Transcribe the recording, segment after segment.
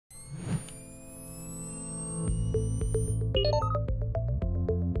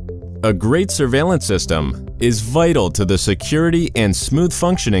A great surveillance system is vital to the security and smooth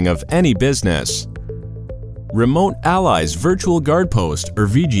functioning of any business. Remote Ally's Virtual Guard Post, or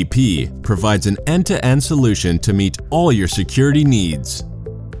VGP, provides an end-to-end solution to meet all your security needs.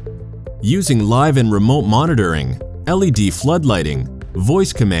 Using live and remote monitoring, LED floodlighting,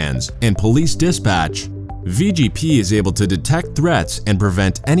 voice commands, and police dispatch, VGP is able to detect threats and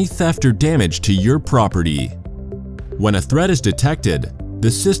prevent any theft or damage to your property. When a threat is detected, the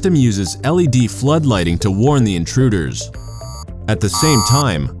system uses LED floodlighting to warn the intruders. At the same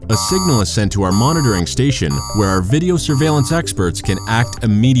time, a signal is sent to our monitoring station where our video surveillance experts can act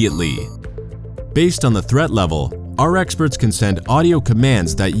immediately. Based on the threat level, our experts can send audio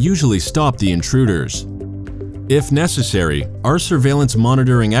commands that usually stop the intruders. If necessary, our surveillance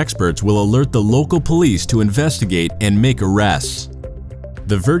monitoring experts will alert the local police to investigate and make arrests.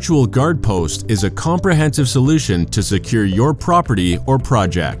 The Virtual Guard Post is a comprehensive solution to secure your property or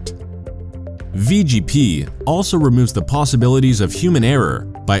project. VGP also removes the possibilities of human error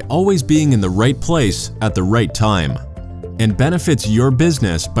by always being in the right place at the right time, and benefits your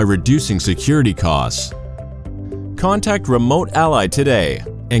business by reducing security costs. Contact Remote Ally today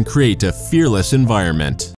and create a fearless environment.